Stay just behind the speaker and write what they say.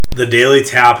The Daily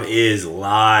Tap is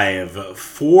live.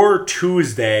 For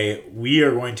Tuesday, we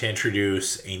are going to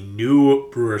introduce a new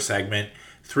Brewer segment,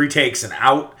 3 Takes and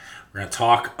Out. We're going to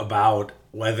talk about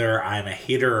whether I'm a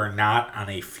hater or not on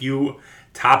a few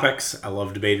topics. I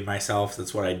love debating myself.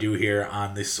 That's what I do here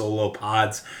on the solo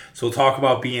pods. So we'll talk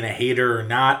about being a hater or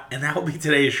not, and that will be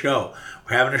today's show.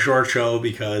 We're having a short show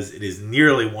because it is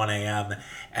nearly 1 a.m.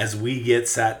 as we get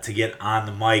set to get on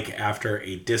the mic after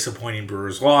a disappointing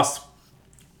Brewers loss.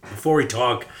 Before we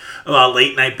talk about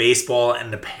late night baseball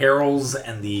and the perils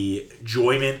and the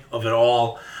enjoyment of it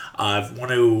all, I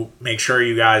want to make sure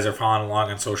you guys are following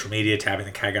along on social media, Tapping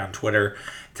the Keg on Twitter,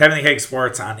 Tapping the Keg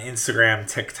Sports on Instagram,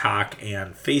 TikTok,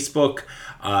 and Facebook.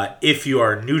 If you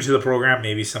are new to the program,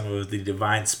 maybe some of the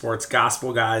Divine Sports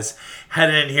Gospel guys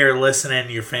heading in here,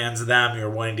 listening, you're fans of them, you're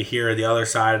wanting to hear the other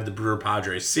side of the Brewer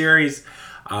Padres series.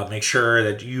 Make sure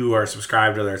that you are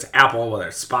subscribed, whether it's Apple, whether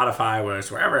it's Spotify, whether it's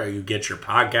wherever you get your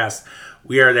podcasts.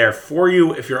 We are there for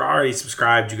you. If you're already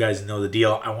subscribed, you guys know the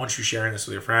deal. I want you sharing this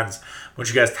with your friends. I want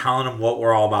you guys telling them what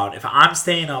we're all about. If I'm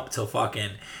staying up till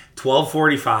fucking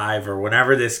 12:45 or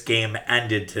whenever this game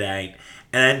ended today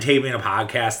and then taping a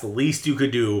podcast, the least you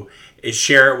could do is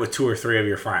share it with 2 or 3 of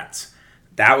your friends.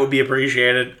 That would be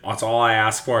appreciated. That's all I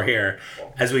ask for here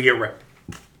as we get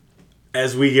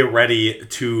ready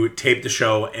to tape the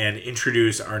show and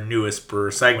introduce our newest Brewer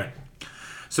segment.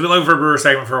 So I've been looking for a Brewer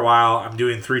segment for a while. I'm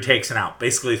doing 3 takes and out.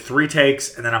 Basically 3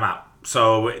 takes and then I'm out.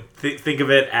 So think of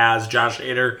it as Josh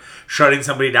Hader shutting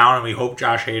somebody down, and we hope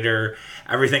Josh Hader,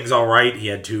 everything's all right. He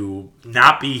had to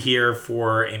not be here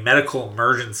for a medical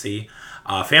emergency,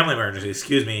 family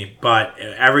emergency, but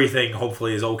everything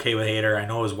hopefully is okay with Hader. I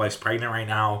know his wife's pregnant right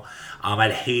now.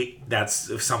 I'd hate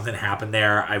if something happened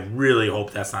there. I really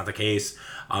hope that's not the case.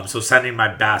 So sending my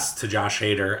best to Josh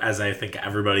Hader, as I think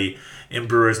everybody in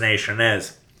Brewers Nation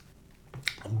is.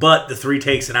 But the 3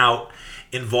 takes and out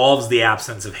involves the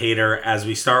absence of Hader as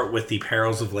we start with the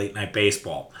perils of late night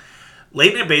baseball.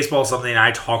 Late night baseball is something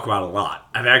I talk about a lot.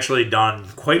 I've actually done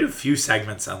quite a few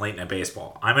segments on late night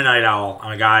baseball. I'm a night owl.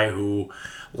 I'm a guy who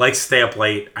likes to stay up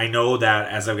late. I know that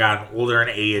as I've gotten older in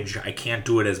age, I can't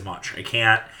do it as much. I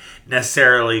can't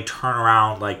necessarily turn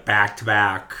around like back to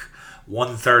back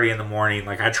 1:30 in the morning.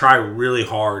 Like, I try really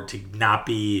hard to not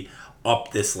be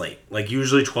up this late. Like,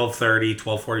 usually 12:30,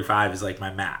 12:45 is like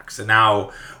my max. And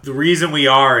now the reason we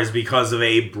are is because of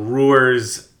a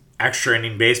Brewers extra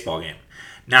inning baseball game.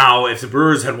 Now, if the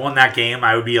Brewers had won that game,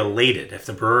 I would be elated. If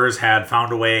the Brewers had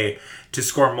found a way to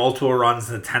score multiple runs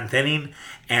in the 10th inning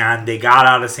and they got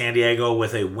out of San Diego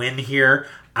with a win here,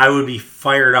 I would be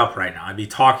fired up right now. I'd be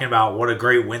talking about what a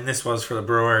great win this was for the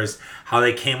Brewers, how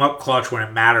they came up clutch when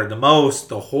it mattered the most,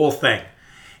 the whole thing.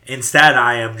 Instead,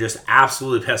 I am just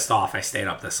absolutely pissed off I stayed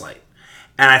up this late.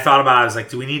 And I thought about it, I was like,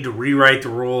 do we need to rewrite the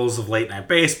rules of late night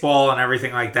baseball and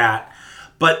everything like that?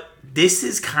 But this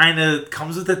is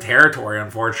comes with the territory,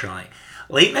 unfortunately.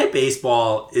 Late night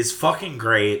baseball is fucking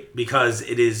great because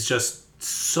it is just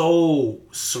so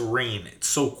serene. It's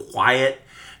so quiet.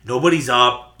 Nobody's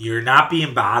up. You're not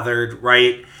being bothered,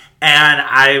 right? And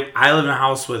I live in a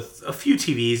house with a few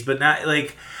TVs, but not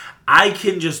like I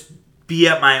can just be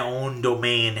at my own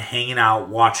domain, hanging out,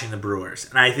 watching the Brewers.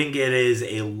 And I think it is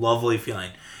a lovely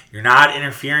feeling. You're not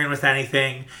interfering with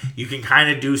anything. You can kind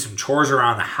of do some chores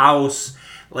around the house.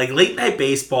 Like, late night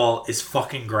baseball is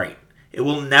fucking great. It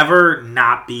will never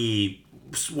not be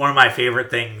one of my favorite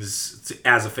things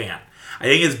as a fan. I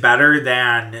think it's better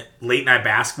than late night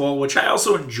basketball, which I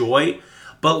also enjoy.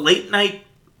 But late night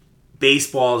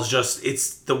baseball is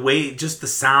it's the way, just the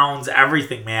sounds,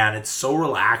 everything, man. It's so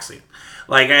relaxing.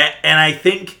 I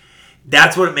think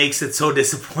that's what makes it so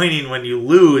disappointing when you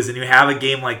lose and you have a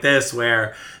game like this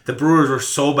where the Brewers were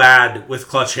so bad with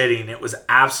clutch hitting. It was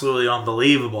absolutely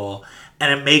unbelievable.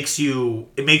 And it makes you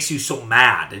so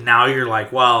mad. And now you're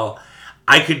like, well,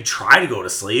 I could try to go to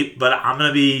sleep, but I'm going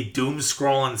to be doom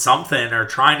scrolling something or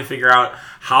trying to figure out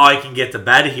how I can get to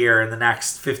bed here in the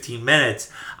next 15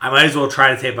 minutes. I might as well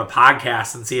try to tape a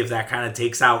podcast and see if that kind of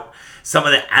takes out some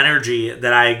of the energy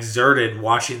that I exerted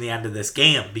watching the end of this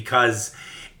game, because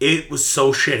it was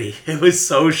so shitty. It was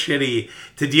so shitty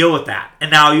to deal with that.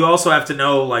 And now you also have to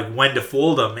know when to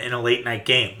fold them in a late night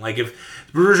game. Like, if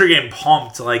the Brewers are getting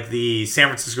pumped like the San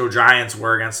Francisco Giants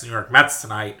were against the New York Mets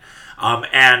tonight,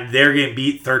 and they're getting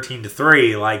beat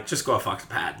 13-3. Like, just go fuck the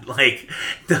pad. Like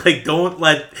don't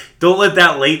let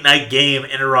that late night game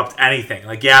interrupt anything.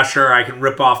 Like, yeah, sure, I can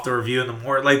rip off the review in the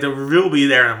morning. Like, the review will be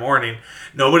there in the morning.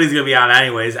 Nobody's gonna be on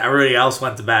anyways. Everybody else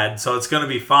went to bed, so it's gonna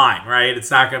be fine, right?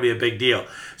 It's not gonna be a big deal.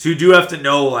 So you do have to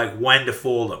know like when to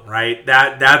fold them, right?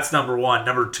 That's number one.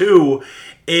 Number two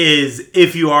is,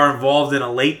 if you are involved in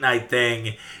a late night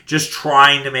thing, just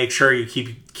trying to make sure you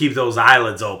keep those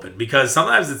eyelids open, because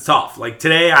sometimes it's tough. Like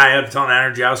today, I had a ton of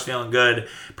energy. I was feeling good.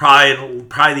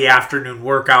 Probably the afternoon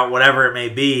workout, whatever it may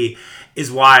be,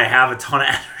 is why I have a ton of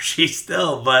energy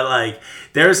still. But like,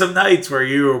 there are some nights where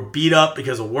you're beat up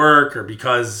because of work or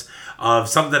because of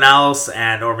something else,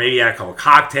 or maybe you had a couple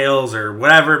cocktails or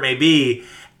whatever it may be,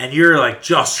 and you're like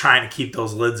just trying to keep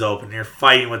those lids open. You're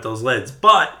fighting with those lids.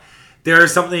 But there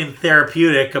is something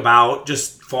therapeutic about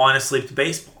just falling asleep to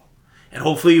baseball. And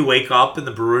hopefully you wake up and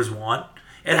the Brewers won.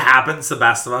 It happens to the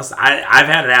best of us. I've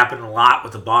had it happen a lot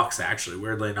with the Bucks, actually,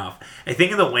 weirdly enough. I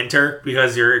think in the winter,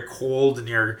 because you're cold and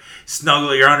you're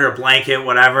snuggled, you're under a blanket,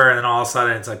 whatever, and then all of a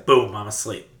sudden it's like, boom, I'm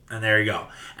asleep. And there you go.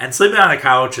 And sleeping on the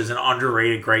couch is an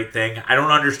underrated great thing. I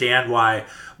don't understand why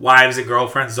wives and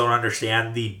girlfriends don't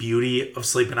understand the beauty of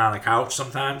sleeping on the couch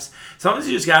sometimes. Sometimes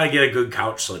you just got to get a good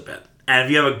couch sleep in. And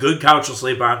if you have a good couch to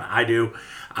sleep on, I do.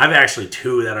 I've actually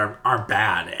two that aren't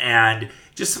bad. And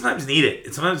just sometimes need it.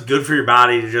 It's sometimes good for your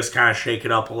body to just kind of shake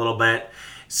it up a little bit,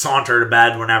 saunter to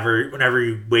bed whenever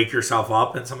you wake yourself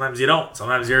up, and sometimes you don't.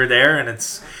 Sometimes you're there and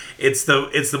it's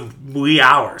the wee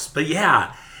hours. But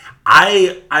yeah,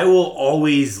 I will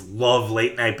always love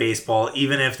late night baseball,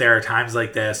 even if there are times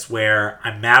like this where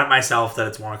I'm mad at myself that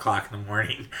it's 1 o'clock in the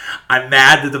morning. I'm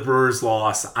mad that the Brewers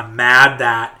lost. I'm mad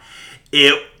that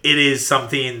it is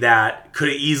something that could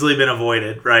have easily been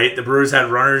avoided, right? The Brewers had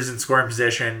runners in scoring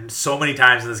position so many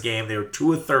times in this game. They were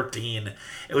 2 of 13.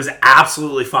 It was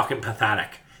absolutely fucking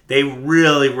pathetic. They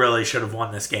really, really should have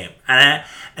won this game. And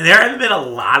there haven't been a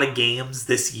lot of games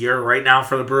this year right now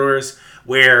for the Brewers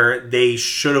where they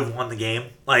should have won the game.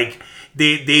 Like,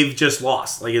 they've just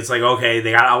lost. Like, it's like, okay,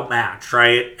 they got outmatched,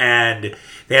 right? And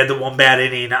they had the one bad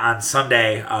inning on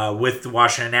Sunday with the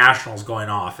Washington Nationals going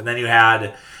off. And then you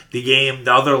had the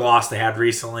other loss they had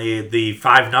recently, the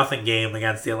 5-0 game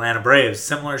against the Atlanta Braves.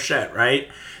 Similar shit, right?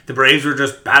 The Braves were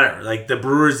just better. Like, the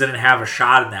Brewers didn't have a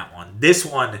shot in that one. This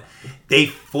one, they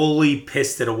fully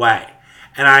pissed it away.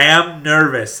 And I am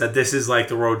nervous that this is like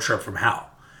the road trip from hell.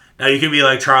 Now, you can be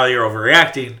like, Charlie, you're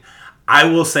overreacting. I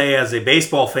will say, as a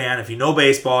baseball fan, if you know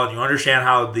baseball and you understand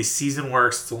how the season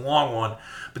works, it's a long one,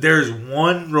 but there is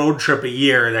one road trip a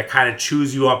year that kind of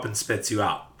chews you up and spits you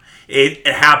out. It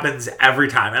happens every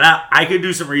time. And I could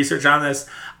do some research on this.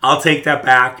 I'll take that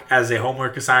back as a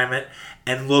homework assignment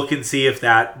and look and see if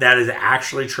that is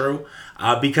actually true,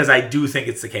 because I do think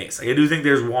it's the case. Like, I do think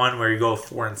there's one where you go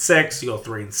 4-6, you go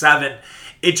 3-7.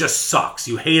 It just sucks.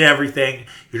 You hate everything.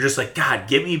 You're just like, God,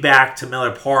 get me back to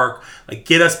Miller Park. Like,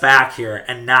 get us back here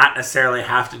and not necessarily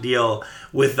have to deal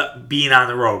with being on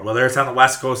the road. Whether it's on the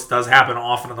West Coast, it does happen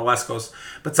often on the West Coast.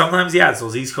 But sometimes, yeah, it's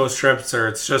those East Coast trips, or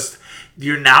it's just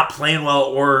you're not playing well,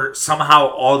 or somehow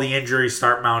all the injuries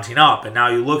start mounting up. And now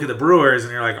you look at the Brewers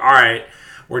and you're like, all right,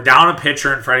 we're down a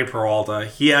pitcher in Freddie Peralta.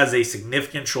 He has a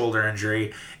significant shoulder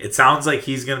injury. It sounds like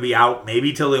he's going to be out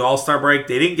maybe till the All-Star break.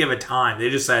 They didn't give a time. They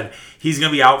just said he's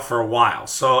going to be out for a while.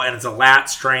 And it's a lat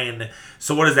strain.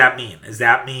 So what does that mean? Does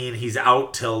that mean he's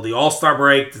out till the All-Star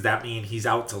break? Does that mean he's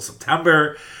out till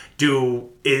September?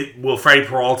 Will Freddie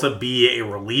Peralta be a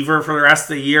reliever for the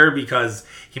rest of the year because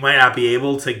he might not be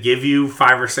able to give you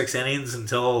 5 or 6 innings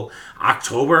until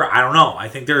October? I don't know. I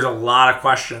think there's a lot of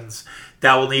questions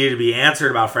that will need to be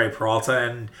answered about Freddie Peralta.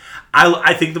 And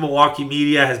I think the Milwaukee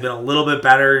media has been a little bit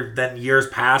better than years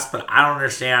past, but I don't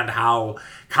understand how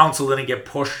Council didn't get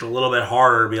pushed a little bit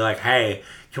harder to be like, hey,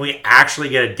 can we actually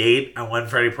get a date on when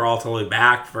Freddie Peralta will be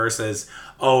back versus,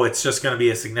 oh, it's just going to be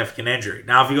a significant injury.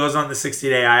 Now, if he goes on the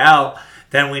 60-day IL,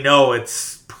 then we know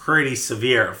it's pretty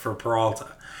severe for Peralta.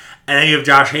 And then you have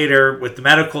Josh Hader with the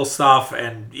medical stuff,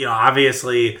 and,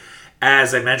 obviously,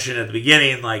 as I mentioned at the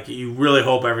beginning, like, you really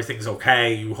hope everything's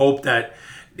okay. You hope that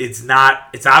it's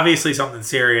obviously something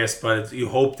serious, but you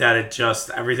hope that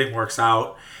everything works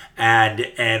out,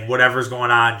 and whatever's going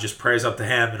on, just prayers up to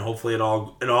him, and hopefully it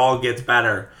all gets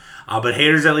better. But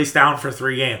Hader's at least down for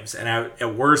 3 games, and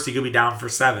at worst, he could be down for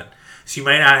 7. So you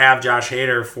might not have Josh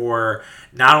Hader for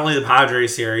not only the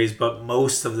Padres series, but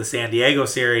most of the San Diego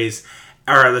series,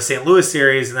 or the St. Louis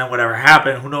series, and then whatever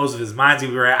happened, who knows if his mind's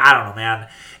going to be right. I don't know, man.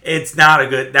 That's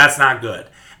not good.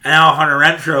 And now Hunter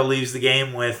Renfroe leaves the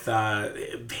game with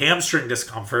hamstring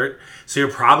discomfort, so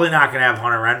you're probably not going to have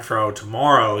Hunter Renfroe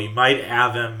tomorrow. You might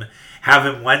have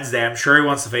him Wednesday. I'm sure he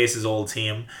wants to face his old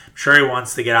team. I'm sure he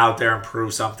wants to get out there and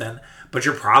prove something. But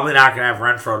you're probably not going to have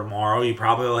Renfroe tomorrow. You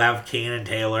probably will have Kane and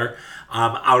Taylor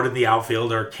out in the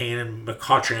outfield, or Kane and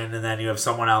McCutcheon, and then you have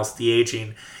someone else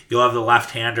DHing. You'll have the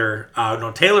left-hander.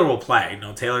 No, Taylor will play.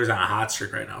 No, Taylor's on a hot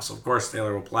streak right now, so of course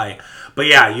Taylor will play. But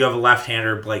yeah, you have a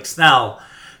left-hander, Blake Snell.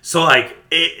 So,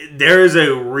 there is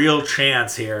a real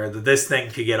chance here that this thing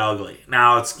could get ugly.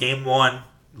 Now, it's game one.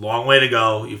 Long way to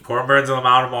go. You have Corbin Burnes on the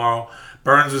mound tomorrow.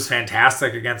 Burnes was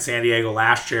fantastic against San Diego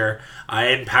last year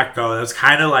in Petco. It was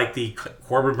kind of like the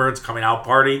Corbin Burnes coming out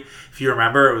party. If you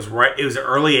remember, it was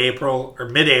early April or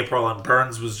mid-April, and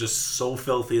Burnes was just so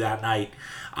filthy that night.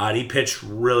 He pitched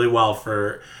really well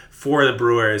for the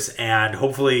Brewers, and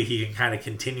hopefully he can kind of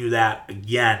continue that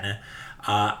again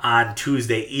on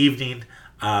Tuesday evening.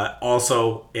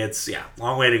 Also, it's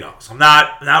long way to go. So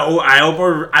I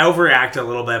overreacted a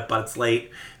little bit, but it's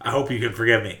late. I hope you can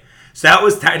forgive me. So that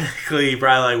was technically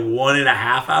probably 1.5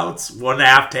 outs,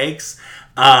 1.5 takes.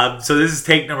 So this is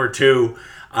take number 2.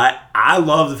 I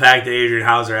love the fact that Adrian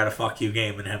Hauser had a fuck you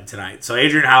game in him tonight. So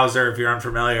Adrian Hauser, if you're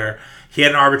unfamiliar, he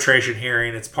had an arbitration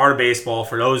hearing. It's part of baseball.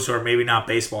 For those who are maybe not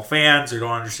baseball fans or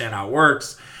don't understand how it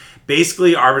works,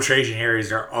 basically arbitration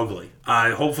hearings are ugly.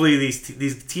 Hopefully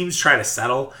these teams try to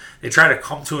settle. They try to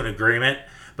come to an agreement,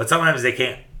 but sometimes they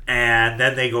can't. And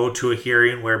then they go to a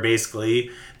hearing where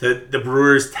basically the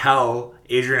Brewers tell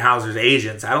Adrian Hauser's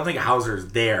agents, I don't think Hauser's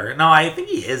there. No, I think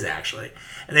he is actually.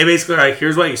 And they basically are like,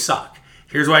 here's why you suck.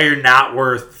 Here's why you're not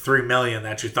worth $3 million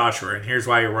that you thought you were, and here's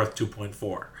why you're worth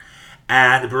 2.4.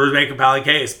 And the Brewers make a compelling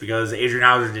case because Adrian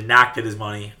Hauser did not get his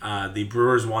money. The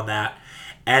Brewers won that.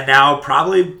 And now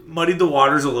probably muddied the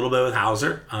waters a little bit with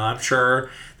Hauser. I'm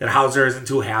sure that Hauser isn't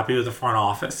too happy with the front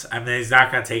office. I mean, he's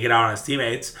not going to take it out on his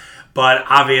teammates. But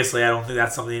obviously, I don't think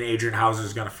that's something Adrian Hauser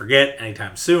is going to forget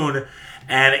anytime soon.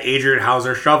 And Adrian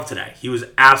Hauser shoved today. He was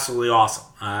absolutely awesome.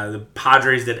 The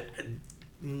Padres did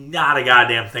not a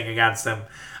goddamn thing against him.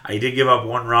 He did give up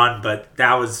 1 run, but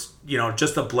that was,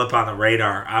 just a blip on the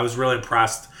radar. I was really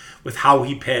impressed with how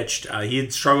he pitched. He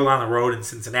had struggled on the road in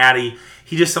Cincinnati.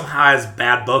 He just somehow has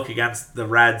bad book against the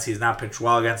Reds. He's not pitched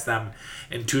well against them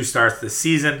in 2 starts this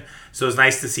season. So it was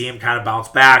nice to see him kind of bounce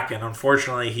back. And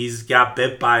unfortunately, he's got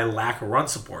bit by lack of run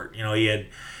support. He had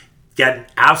gotten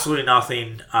absolutely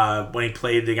nothing when he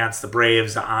played against the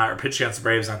Braves, or pitched against the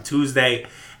Braves on Tuesday,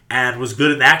 and was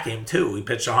good in that game too. He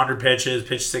pitched 100 pitches,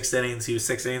 pitched 6 innings. He was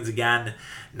 6 innings again,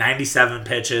 97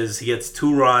 pitches. He gets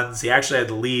 2 runs. He actually had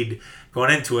the lead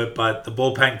going into it, but the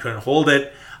bullpen couldn't hold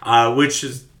it, which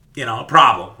is, a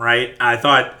problem, right? I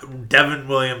thought Devin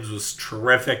Williams was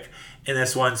terrific in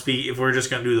this one. If we're just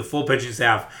going to do the full pitching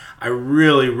staff, I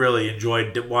really, really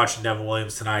enjoyed watching Devin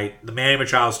Williams tonight. The Manny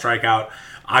Machado strikeout,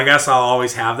 I guess I'll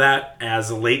always have that as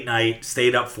a late night,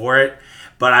 stayed up for it.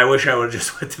 But I wish I would have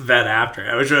just went to bed after.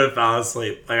 I wish I would have fallen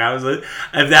asleep.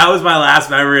 If that was my last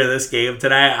memory of this game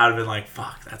today, I'd have been like,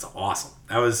 fuck, that's awesome.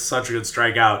 That was such a good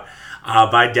strikeout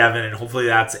by Devin, and hopefully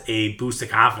that's a boost of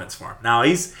confidence for him. Now,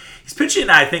 he's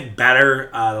pitching, I think, better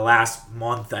the last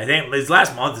month. I think his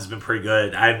last month has been pretty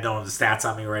good. I don't have the stats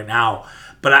on me right now,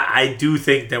 but I do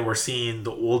think that we're seeing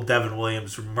the old Devin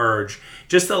Williams emerge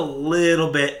just a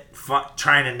little bit,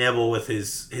 trying to nibble with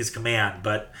his command.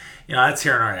 But, that's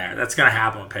here and there. That's going to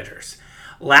happen with pitchers.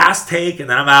 Last take, and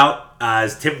then I'm out,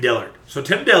 is Tim Dillard. So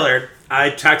Tim Dillard, I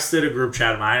texted a group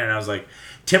chat of mine, and I was like,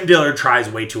 Tim Dillard tries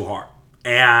way too hard.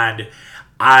 And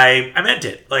I meant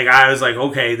it. I was like,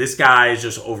 okay, this guy is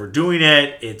just overdoing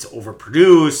it. It's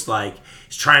overproduced.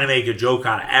 He's trying to make a joke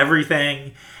out of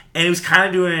everything. And he was kind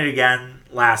of doing it again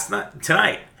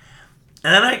tonight.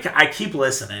 And then I keep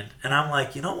listening, and I'm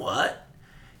like, you know what?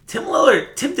 Tim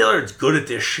Dillard's good at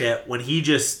this shit when he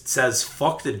just says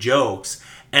fuck the jokes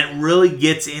and really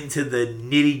gets into the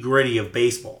nitty-gritty of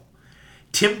baseball.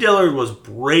 Tim Dillard was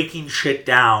breaking shit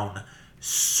down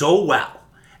so well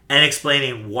and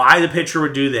explaining why the pitcher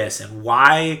would do this and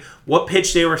what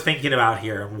pitch they were thinking about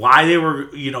here and why they were,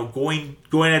 going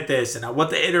at this and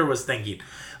what the hitter was thinking.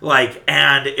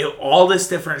 All this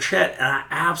different shit, and I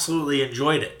absolutely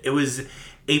enjoyed it. It was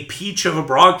a peach of a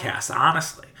broadcast,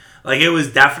 honestly. It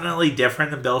was definitely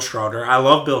different than Bill Schroeder. I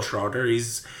love Bill Schroeder.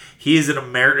 He is an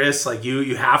emeritus.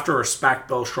 You have to respect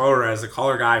Bill Schroeder as the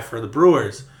color guy for the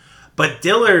Brewers. But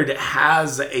Dillard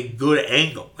has a good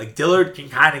angle. Dillard can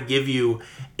kind of give you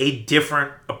a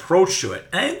different approach to it.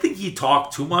 And I didn't think he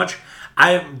talked too much.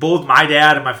 Both my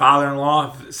dad and my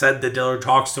father-in-law have said that Dillard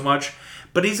talks too much.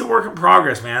 But he's a work in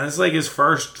progress, man. This is his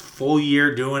first full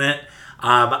year doing it.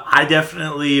 I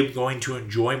definitely am going to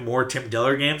enjoy more Tim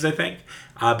Dillard games, I think,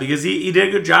 because he did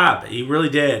a good job. He really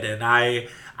did. And I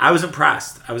was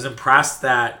impressed. I was impressed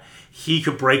that he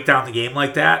could break down the game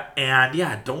like that. And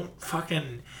yeah, don't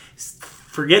fucking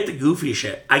forget the goofy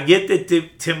shit. I get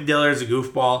that Tim Dillard's a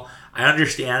goofball. I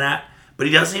understand that. But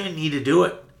he doesn't even need to do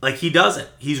it. Like, he doesn't.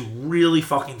 He's really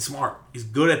fucking smart. He's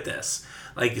good at this.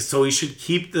 Like, so he should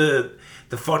keep the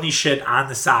funny shit on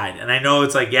the side. And I know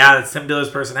it's like, yeah, that's Tim Dillard's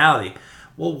personality.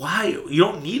 Well, why? You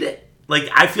don't need it. Like,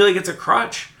 I feel like it's a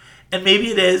crutch. And maybe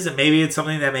it is, and maybe it's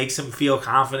something that makes him feel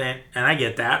confident. And I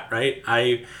get that, right?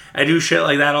 I do shit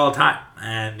like that all the time.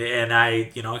 And I,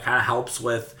 it kind of helps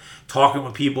with talking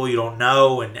with people you don't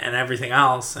know and everything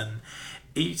else. And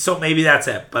so maybe that's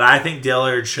it. But I think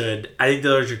Dillard should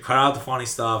cut out the funny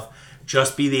stuff,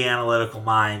 just be the analytical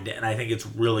mind, and I think it's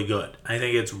really good. I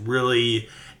think it's really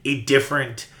a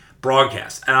different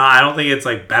broadcast. And I don't think it's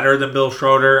like better than Bill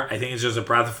Schroeder. I think it's just a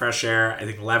breath of fresh air. I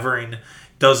think Levering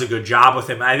does a good job with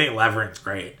him. I think Levering's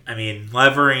great. I mean,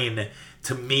 Levering,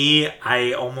 to me,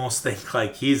 I almost think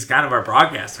like he's kind of our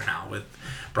broadcaster now with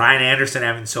Brian Anderson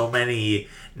having so many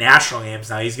national games.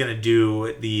 Now he's going to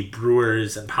do the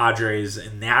Brewers and Padres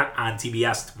and that on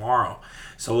TBS tomorrow.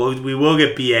 So we will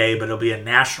get BA, but it'll be a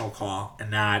national call and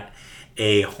not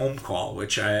a home call,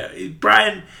 which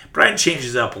Brian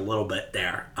changes up a little bit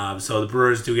there. So the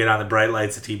Brewers do get on the bright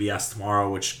lights at TBS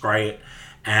tomorrow, which is great.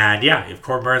 And yeah, if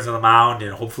Corbin Burns on the mound,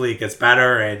 and hopefully it gets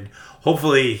better, and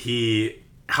hopefully he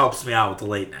helps me out with the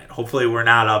late night. Hopefully we're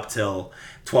not up till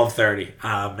 12:30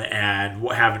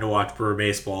 and having to watch Brewer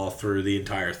baseball through the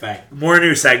entire thing. More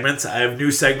new segments. I have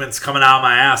new segments coming out of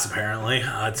my ass apparently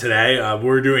today.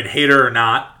 We're doing hater or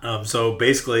not. So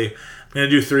basically, I'm going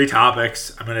to do 3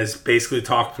 topics. I'm going to basically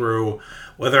talk through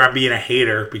whether I'm being a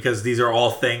hater, because these are all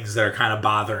things that are kind of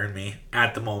bothering me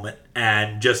at the moment,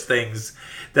 and just things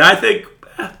that I think,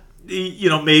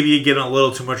 maybe getting a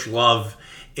little too much love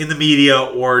in the media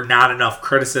or not enough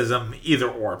criticism, either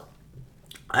or.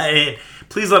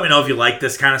 Please let me know if you like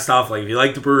this kind of stuff. Like, if you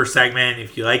like the Brewer segment,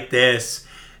 if you like this,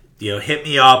 hit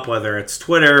me up, whether it's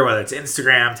Twitter, whether it's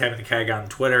Instagram, Tapping the Keg on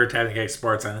Twitter, Tapping the Keg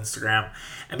Sports on Instagram,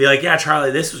 and be like, yeah,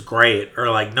 Charlie, this was great. Or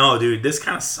like, no, dude, this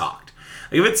kind of sucked.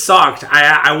 Like, if it sucked,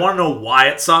 I want to know why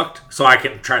it sucked so I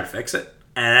can try to fix it.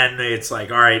 And then it's like,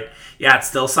 all right, yeah, it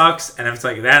still sucks. And if it's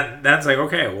like that, then it's like,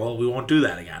 okay, well, we won't do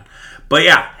that again. But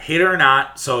yeah, hater or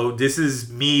not. So this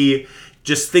is me,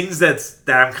 just things that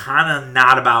I'm kind of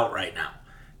not about right now.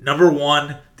 Number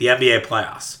 1, the NBA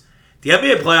playoffs. The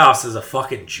NBA playoffs is a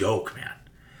fucking joke, man.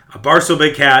 Barstool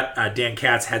Big Cat, Dan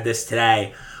Katz had this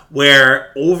today,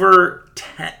 where over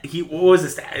 10, what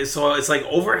was this? So it's like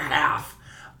over half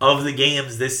of the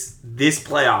games this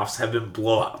playoffs have been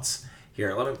blowouts.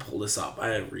 Here, let me pull this up.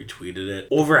 I retweeted it.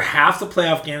 Over half the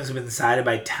playoff games have been decided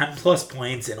by 10 plus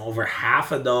points, and over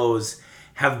half of those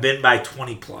have been by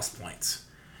 20 plus points.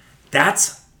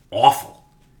 That's awful.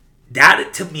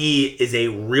 That, to me, is a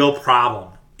real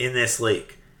problem in this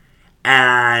league.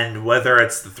 And whether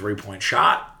it's the three-point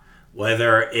shot,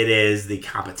 whether it is the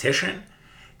competition,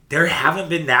 there haven't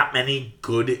been that many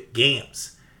good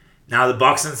games. Now, the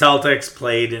Bucks and Celtics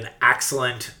played an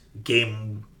excellent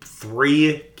Game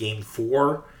 3, Game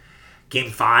 4, Game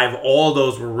 5. All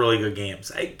those were really good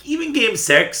games. Even Game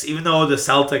 6, even though the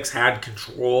Celtics had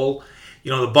control,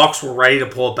 the Bucks were ready to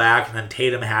pull it back, and then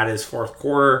Tatum had his fourth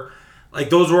quarter. Like,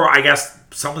 those were, I guess,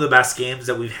 some of the best games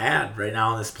that we've had right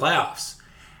now in this playoffs.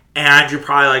 And you're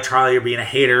probably like, Charlie, you're being a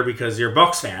hater because you're a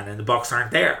Bucks fan and the Bucks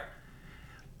aren't there.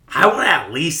 I want to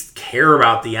at least care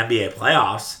about the NBA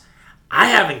playoffs. I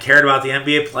haven't cared about the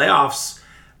NBA playoffs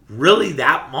really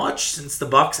that much since the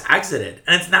Bucks exited.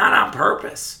 And it's not on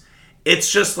purpose.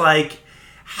 It's just like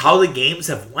how the games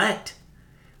have went.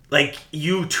 Like,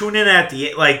 you tune in at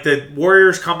the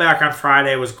Warriors comeback on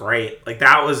Friday was great. Like,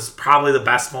 that was probably the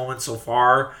best moment so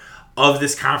far of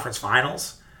this conference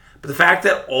finals. But the fact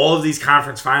that all of these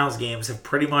conference finals games have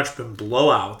pretty much been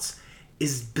blowouts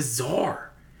is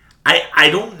bizarre. I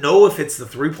don't know if it's the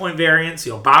three-point variance.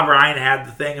 Bob Ryan had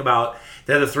the thing about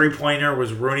that the three-pointer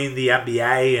was ruining the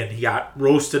NBA and he got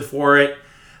roasted for it.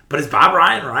 But is Bob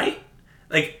Ryan right?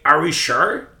 Like, are we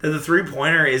sure that the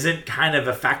three-pointer isn't kind of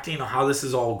affecting how this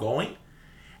is all going?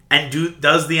 And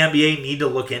does the NBA need to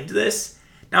look into this?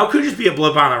 Now, it could just be a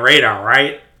blip on the radar,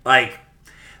 right? Like,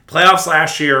 playoffs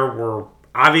last year were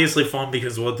obviously fun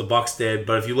because of what the Bucks did.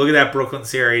 But if you look at that Brooklyn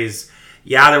series,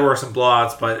 yeah, there were some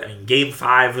blowouts. But, Game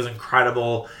 5 was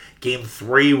incredible. Game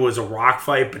 3 was a rock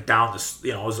fight, but down to,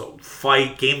 it was a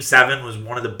fight. Game 7 was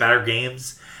one of the better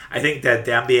games I think that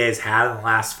the NBA has had in the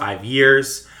last 5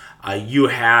 years. You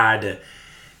had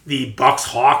The Bucks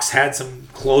Hawks had some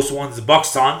close ones. The Bucks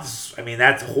Suns, I mean,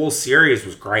 that whole series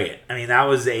was great. I mean, that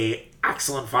was a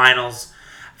excellent finals.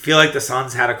 I feel like the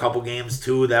Suns had a couple games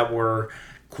too that were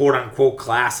quote unquote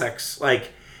classics.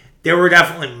 Like, there were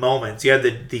definitely moments. You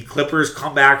had the Clippers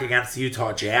come back against the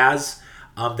Utah Jazz.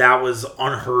 That was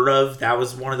unheard of. That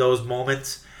was one of those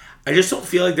moments. I just don't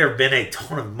feel like there have been a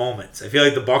ton of moments. I feel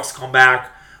like the Bucks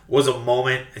comeback was a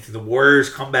moment. I think the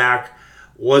Warriors comeback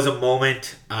was a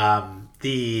moment.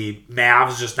 The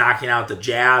Mavs just knocking out the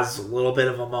Jazz, a little bit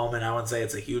of a moment. I wouldn't say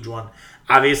it's a huge one.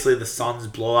 Obviously, the Suns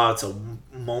blowout's a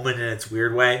moment in its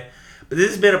weird way. But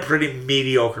this has been a pretty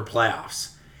mediocre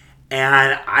playoffs.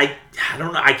 And I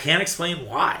don't know. I can't explain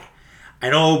why. I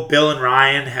know Bill and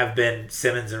Ryan have been,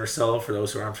 Simmons and Russillo, for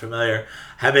those who aren't familiar,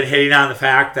 have been hitting on the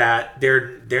fact that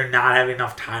they're not having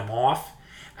enough time off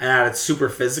and that it's super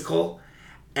physical.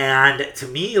 And to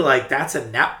me, like, that's a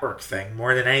network thing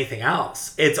more than anything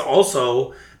else. It's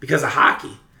also because of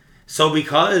hockey. So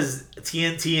because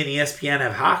TNT and ESPN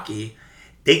have hockey,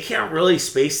 they can't really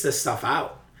space this stuff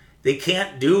out. They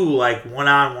can't do like one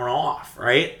on, one off,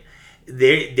 right?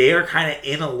 They are kind of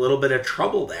in a little bit of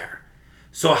trouble there.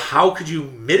 So how could you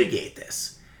mitigate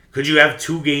this? Could you have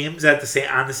two games on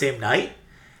the same night?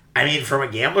 I mean, from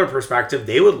a gambler perspective,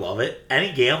 they would love it.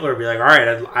 Any gambler would be like, all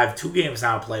right, I have two games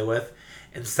now to play with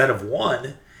instead of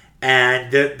one.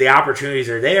 And the opportunities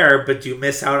are there, but do you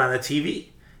miss out on the TV?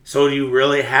 So do you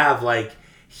really have like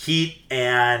Heat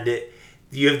and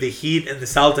you have the Heat and the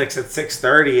Celtics at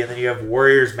 6:30 and then you have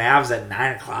Warriors Mavs at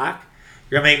 9 o'clock?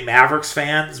 You're going to make Mavericks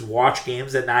fans watch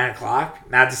games at 9 o'clock?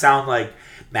 Not to sound like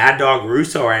Mad Dog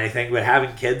Russo or anything, but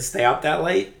having kids stay up that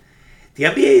late? The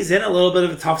NBA is in a little bit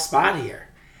of a tough spot here.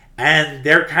 And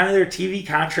their TV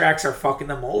contracts are fucking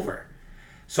them over.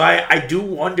 So I do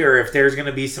wonder if there's going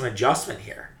to be some adjustment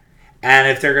here. And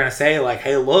if they're going to say, like,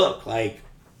 hey, look, like,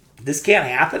 this can't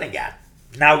happen again.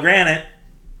 Now, granted,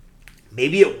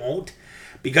 maybe it won't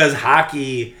because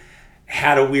hockey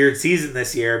had a weird season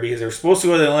this year because they were supposed to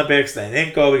go to the Olympics. They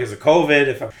didn't go because of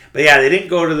COVID. But yeah, they didn't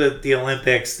go to the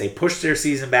Olympics. They pushed their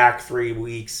season back 3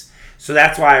 weeks. So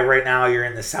that's why right now you're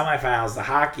in the semifinals of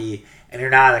hockey and you're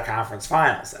not in the conference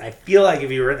finals. And I feel like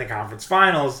if you were in the conference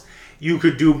finals, you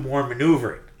could do more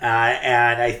maneuvering.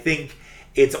 And I think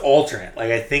it's alternate. Like,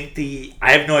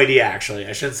 I have no idea, actually.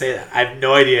 I shouldn't say that. I have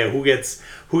no idea who gets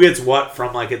what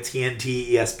from like a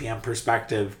TNT ESPN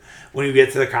perspective when you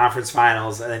get to the conference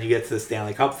finals and then you get to the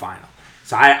Stanley Cup final.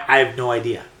 So I have no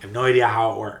idea. I have no idea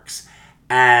how it works.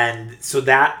 And so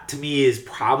that, to me, is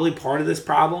probably part of this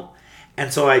problem.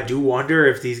 And so I do wonder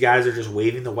if these guys are just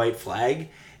waving the white flag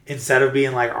instead of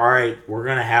being like, all right, we're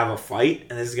going to have a fight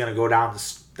and this is going to go down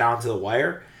to the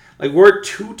wire. Like, we're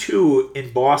 2-2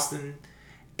 in Boston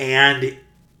and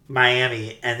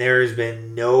Miami, and there has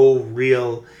been no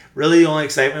really the only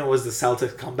excitement was the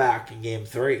Celtics comeback in Game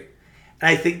 3. And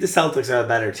I think the Celtics are a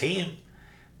better team,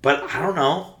 but I don't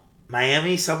know.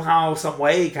 Miami somehow, some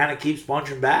way, kind of keeps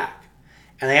punching back.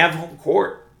 And they have home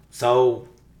court. So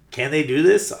can they do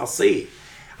this? I'll see.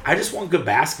 I just want good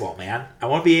basketball, man. I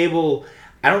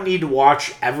don't need to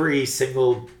watch every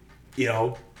single,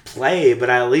 play, but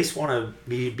I at least want to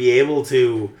be able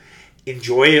to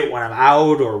enjoy it when I'm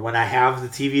out or when I have the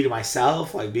TV to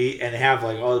myself, and have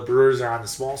the Brewers are on the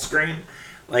small screen.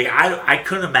 Like, I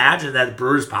couldn't imagine that the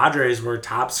Brewers Padres were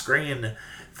top screen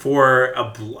for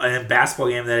a basketball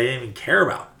game that I didn't even care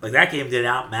about. Like, that game did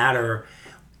not matter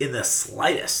in the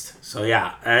slightest. So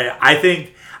yeah, I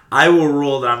think I will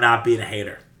rule that I'm not being a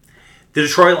hater. The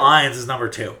Detroit Lions is number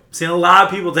 2. Seen a lot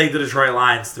of people take the Detroit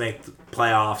Lions to make the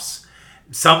playoffs.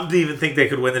 Some even think they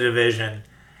could win the division.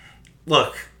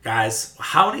 Look, guys,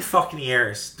 how many fucking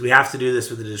years do we have to do this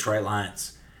with the Detroit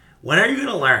Lions? When are you going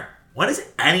to learn? When is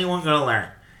anyone going to learn?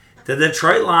 The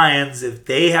Detroit Lions, if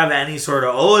they have any sort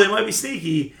of, they might be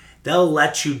sneaky, they'll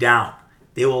let you down.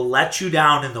 They will let you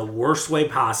down in the worst way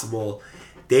possible.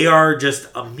 They are just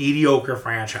a mediocre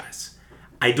franchise.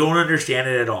 I don't understand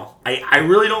it at all. I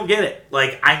really don't get it.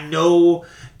 Like, I know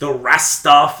the rest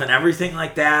stuff and everything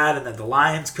like that, and that the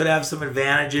Lions could have some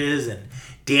advantages, and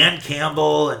Dan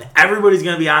Campbell, and everybody's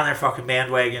going to be on their fucking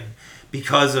bandwagon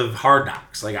because of Hard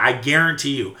Knocks. Like, I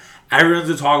guarantee you, everyone's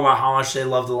going to talk about how much they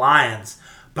love the Lions,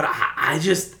 but I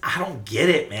don't get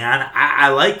it, man. I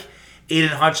like Aiden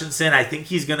Hutchinson. I think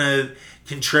he's going to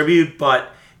contribute,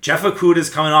 but Jeff Okudah's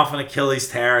coming off an Achilles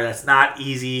tear. That's not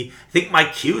easy. I think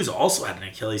Mike Hughes also had an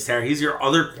Achilles tear. He's your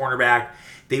other cornerback.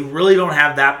 They really don't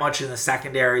have that much in the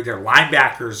secondary. Their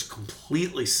linebackers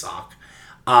completely suck.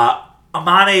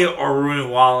 Amane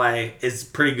Oruwale is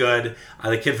pretty good.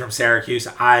 The kid from Syracuse.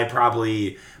 I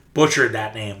probably butchered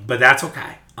that name, but that's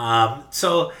okay.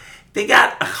 So they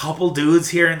got a couple dudes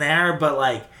here and there, but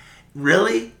like,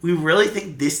 really? We really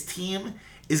think this team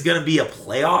is going to be a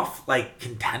playoff like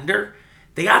contender?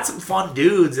 They got some fun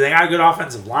dudes. They got a good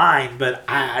offensive line, but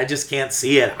I just can't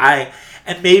see it.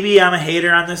 And maybe I'm a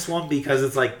hater on this one because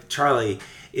it's like, Charlie,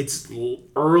 it's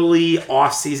early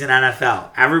off-season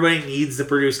NFL. Everybody needs to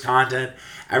produce content.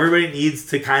 Everybody needs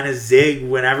to kind of zig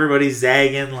when everybody's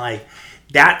zagging. Like,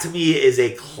 that to me is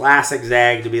a classic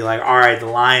zag to be like, all right, the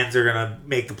Lions are going to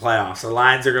make the playoffs. The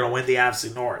Lions are going to win the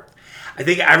NFC North. I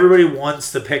think everybody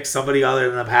wants to pick somebody other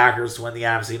than the Packers to win the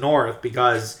NFC North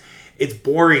because it's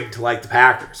boring to like the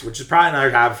Packers, which is probably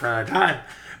another topic for another time.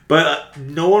 But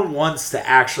no one wants to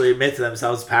actually admit to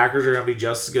themselves the Packers are going to be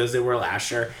just as good as they were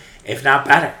last year, if not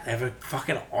better. They have a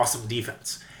fucking awesome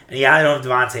defense. And yeah, I don't have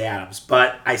Devontae Adams,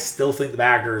 but I still think the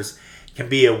Packers can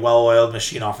be a well-oiled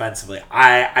machine offensively.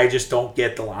 I just don't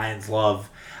get the Lions' love.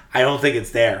 I don't think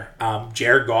it's there.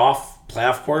 Jared Goff,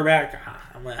 playoff quarterback,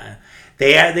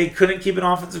 they couldn't keep an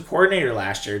offensive coordinator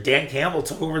last year. Dan Campbell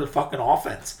took over the fucking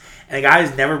offense. And the guy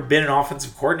has never been an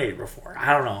offensive coordinator before.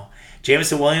 I don't know.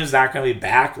 Jameson Williams is not going to be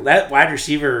back. That wide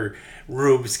receiver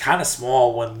room is kind of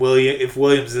small if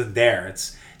Williams isn't there.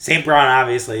 It's St. Brown,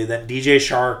 obviously. Then DJ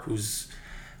Shark, who's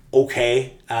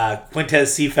okay. Quintez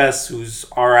Cephas, who's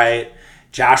all right.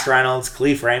 Josh Reynolds,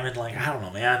 Khalif Raymond. Like, I don't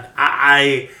know, man.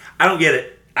 I don't get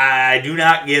it. I do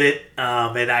not get it.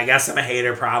 And I guess I'm a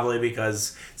hater probably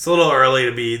because it's a little early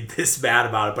to be this bad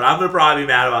about it. But I'm going to probably be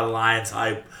mad about the Lions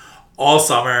hype all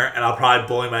summer, and I'll probably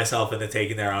bully myself into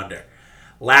taking their under.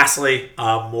 Lastly,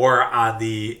 more on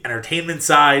the entertainment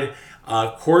side,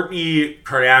 Kourtney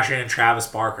Kardashian and Travis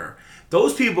Barker.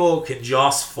 Those people can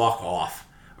just fuck off.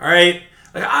 All right?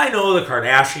 Like, I know the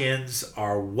Kardashians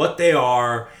are what they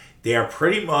are. They are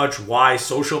pretty much why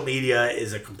social media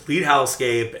is a complete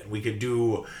hellscape, and we could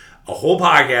do a whole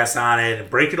podcast on it and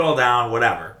break it all down,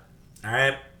 whatever. All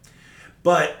right?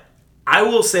 But I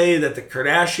will say that the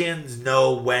Kardashians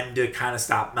know when to kind of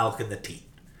stop milking the teat.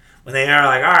 When they are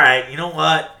like, all right, you know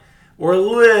what? We're a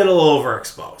little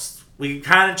overexposed. We can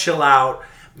kind of chill out,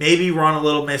 maybe run a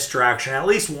little misdirection, at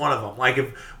least one of them. Like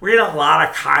if we're getting a lot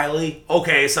of Kylie,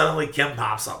 okay, suddenly Kim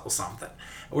pops up with something.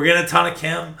 We're getting a ton of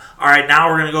Kim. All right, now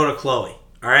we're going to go to Khloe.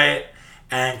 All right?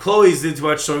 And Khloe's did too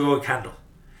much, so we go with Kendall.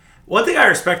 One thing I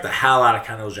respect the hell out of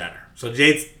Kendall Jenner. So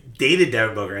Jade's dated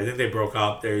Devin Booker. I think they broke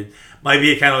up. There might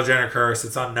be a Kendall Jenner curse.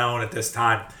 It's unknown at this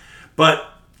time. But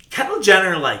Kendall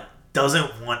Jenner, like,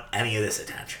 doesn't want any of this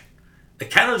attention. Like,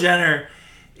 Kendall Jenner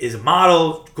is a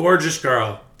model, gorgeous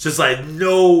girl. Just, like,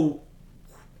 no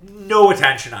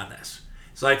attention on this.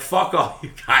 It's like, fuck all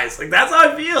you guys. Like, that's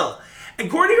how I feel. And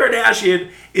Kourtney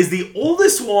Kardashian is the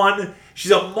oldest one.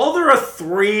 She's a mother of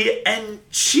 3, and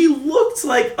she looked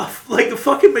like a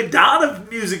fucking Madonna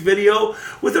music video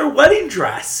with her wedding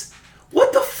dress.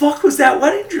 What the fuck was that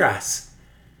wedding dress?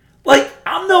 Like,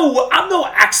 I'm no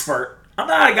expert. I'm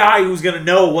not a guy who's gonna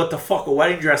know what the fuck a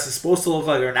wedding dress is supposed to look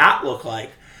like or not look like.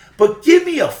 But give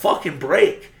me a fucking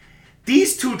break.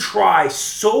 These two try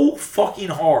so fucking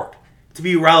hard to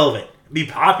be relevant, be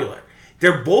popular.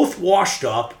 They're both washed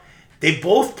up. They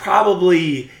both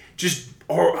probably just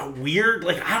are weird.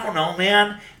 Like, I don't know,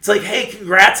 man. It's like, hey,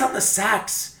 congrats on the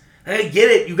sex. I get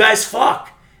it. You guys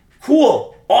fuck.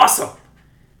 Cool. Awesome.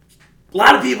 A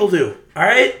lot of people do. All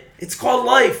right? It's called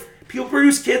life. People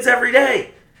produce kids every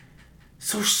day.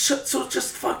 So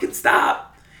just fucking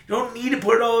stop. You don't need to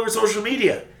put it all over social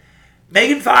media.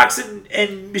 Megan Fox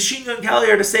and Machine Gun Kelly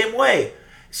are the same way.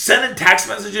 Sending text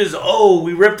messages, oh,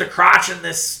 we ripped a crotch in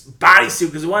this bodysuit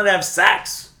because we wanted to have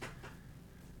sex.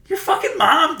 Your fucking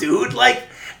mom, dude. Like,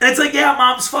 and it's like, yeah,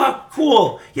 mom's fuck,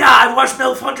 cool. Yeah, I watched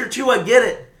MILF Hunter too, I get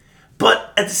it.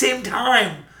 But at the same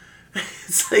time,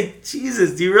 it's like,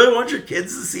 Jesus, do you really want your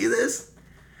kids to see this?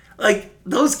 Like,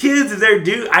 those kids, if they're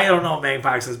dude, I don't know if Megan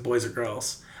Fox has boys or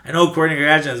girls. I know Kourtney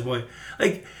Kardashian has a boy.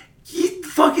 Like,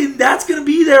 that's gonna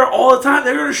be there all the time.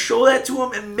 They're gonna show that to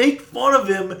him and make fun of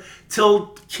him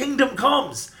till kingdom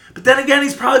comes. But then again,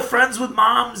 he's probably friends with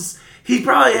moms. He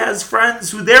probably has friends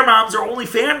who their moms are only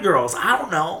fangirls. I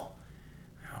don't know.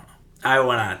 I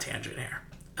went on a tangent here.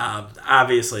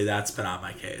 Obviously, that's been on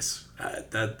my case.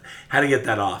 That had to get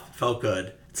that off. It felt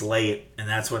good. It's late, and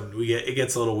that's when it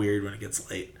gets a little weird when it gets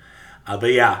late.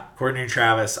 But yeah, Kourtney and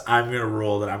Travis, I'm going to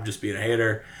rule that I'm just being a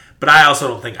hater. But I also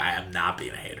don't think I am not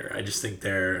being a hater. I just think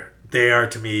they are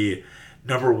to me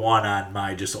number one on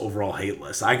my just overall hate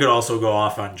list. I could also go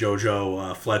off on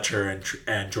JoJo Fletcher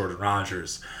and Jordan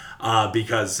Rogers.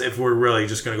 Because if we're really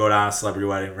just going to go down a celebrity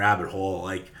wedding rabbit hole,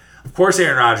 like, of course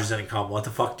Aaron Rodgers didn't come. What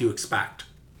the fuck do you expect?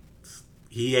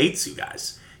 He hates you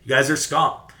guys. You guys are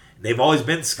scum. They've always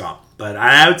been scum. But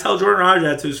I would tell Jordan Rodgers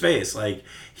that to his face. Like,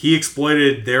 he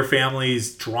exploited their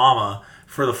family's drama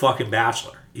for the fucking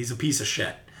Bachelor. He's a piece of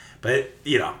shit. But,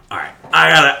 all right.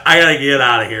 I gotta get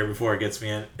out of here before it gets me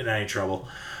in any trouble.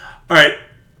 All right.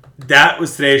 That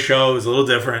was today's show. It was a little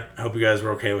different. I hope you guys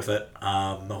were okay with it.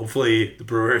 Hopefully the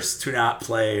Brewers do not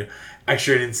play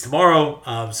extra innings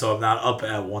tomorrow, so I'm not up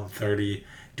at 1:30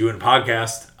 doing a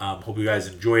podcast. Hope you guys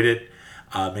enjoyed it.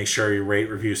 Make sure you rate,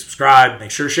 review, subscribe.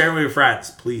 Make sure to share with your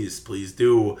friends. Please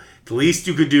do. The least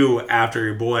you could do after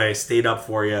your boy stayed up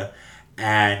for you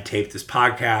and taped this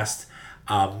podcast.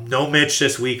 No Mitch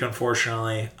this week,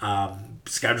 unfortunately.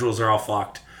 Schedules are all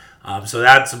fucked. So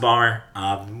that's a bummer.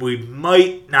 We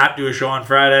might not do a show on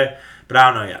Friday, but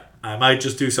I don't know yet. I might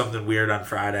just do something weird on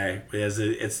Friday because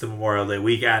it's the Memorial Day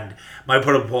weekend. Might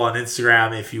put a poll on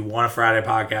Instagram if you want a Friday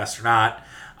podcast or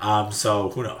not. So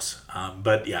who knows?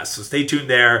 But yeah, so stay tuned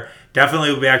there. Definitely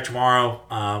we'll be back tomorrow.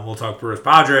 We'll talk Brewers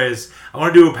Padres. I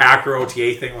want to do a Packer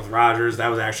OTA thing with Rogers. That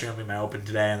was actually going to be my open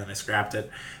today, and then I scrapped it.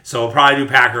 So we'll probably do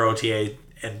Packer OTA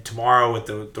and tomorrow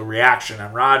with the reaction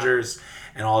on Rogers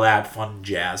and all that fun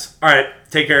jazz. All right,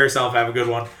 take care of yourself. Have a good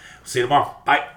one. We'll see you tomorrow. Bye.